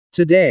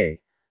Today,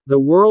 the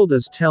world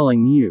is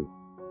telling you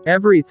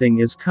everything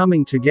is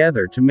coming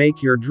together to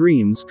make your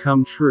dreams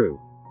come true.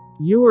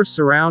 You are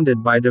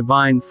surrounded by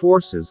divine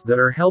forces that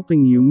are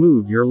helping you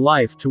move your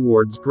life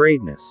towards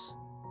greatness.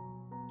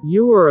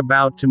 You are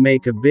about to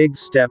make a big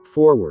step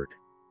forward.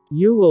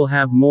 You will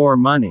have more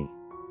money.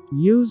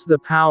 Use the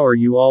power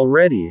you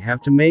already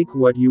have to make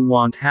what you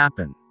want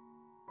happen.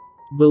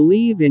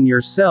 Believe in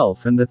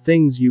yourself and the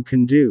things you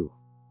can do.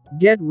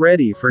 Get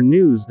ready for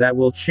news that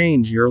will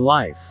change your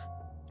life.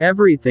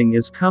 Everything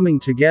is coming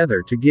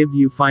together to give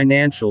you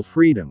financial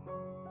freedom.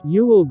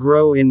 You will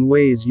grow in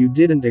ways you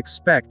didn't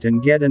expect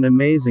and get an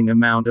amazing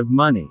amount of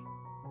money.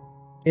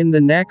 In the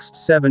next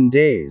 7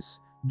 days,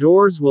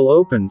 doors will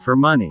open for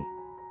money.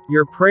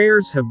 Your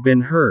prayers have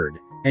been heard,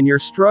 and your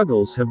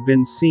struggles have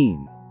been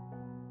seen.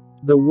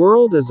 The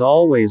world is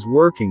always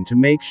working to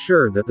make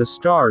sure that the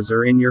stars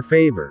are in your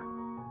favor.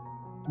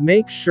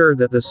 Make sure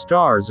that the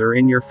stars are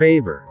in your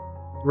favor.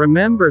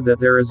 Remember that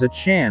there is a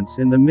chance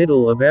in the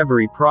middle of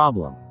every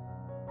problem.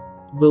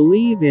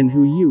 Believe in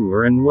who you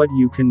are and what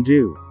you can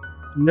do.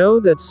 Know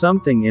that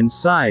something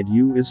inside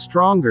you is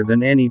stronger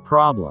than any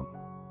problem.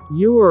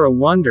 You are a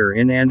wonder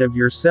in and of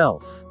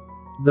yourself.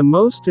 The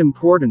most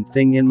important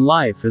thing in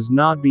life is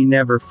not be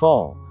never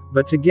fall,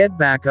 but to get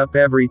back up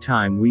every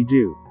time we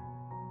do.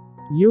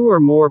 You are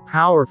more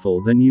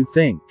powerful than you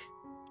think.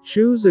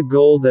 Choose a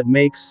goal that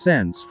makes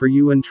sense for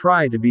you and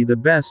try to be the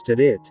best at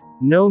it,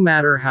 no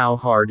matter how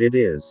hard it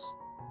is.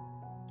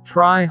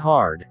 Try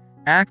hard.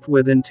 Act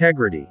with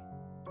integrity.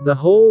 The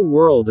whole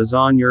world is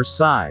on your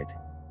side.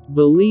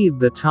 Believe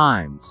the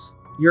times.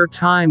 Your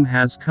time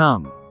has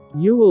come.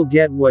 You will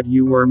get what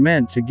you were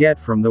meant to get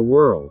from the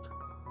world.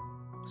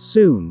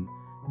 Soon,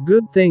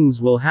 good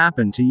things will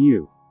happen to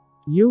you.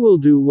 You will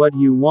do what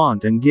you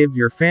want and give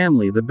your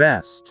family the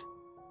best.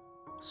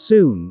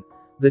 Soon,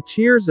 the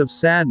tears of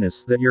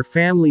sadness that your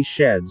family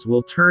sheds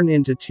will turn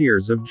into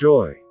tears of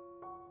joy.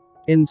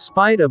 In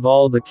spite of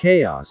all the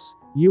chaos,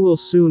 you will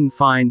soon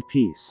find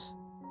peace.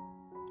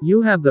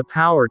 You have the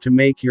power to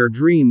make your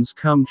dreams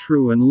come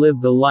true and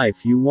live the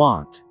life you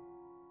want.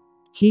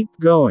 Keep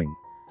going,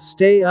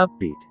 stay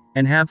upbeat,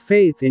 and have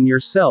faith in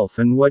yourself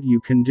and what you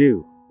can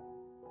do.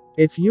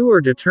 If you are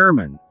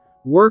determined,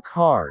 work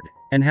hard,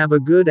 and have a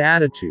good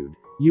attitude,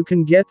 you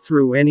can get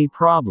through any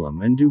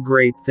problem and do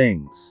great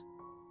things.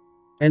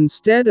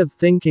 Instead of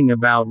thinking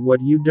about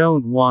what you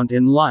don't want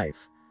in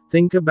life,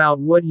 think about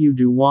what you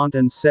do want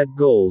and set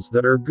goals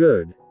that are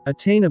good,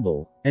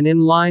 attainable, and in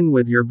line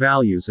with your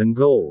values and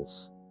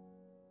goals.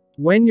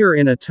 When you're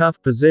in a tough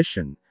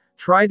position,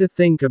 try to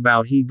think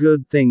about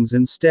good things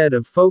instead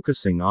of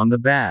focusing on the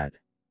bad.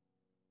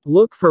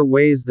 Look for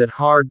ways that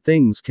hard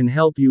things can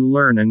help you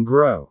learn and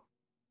grow.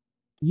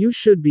 You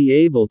should be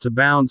able to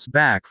bounce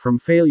back from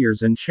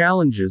failures and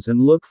challenges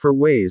and look for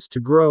ways to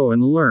grow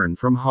and learn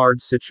from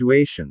hard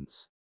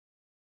situations.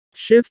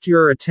 Shift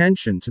your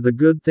attention to the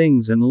good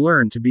things and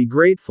learn to be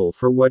grateful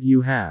for what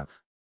you have.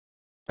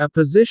 A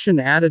position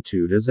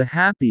attitude is a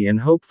happy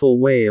and hopeful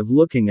way of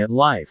looking at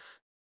life.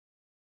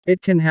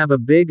 It can have a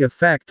big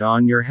effect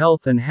on your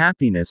health and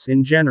happiness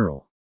in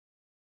general.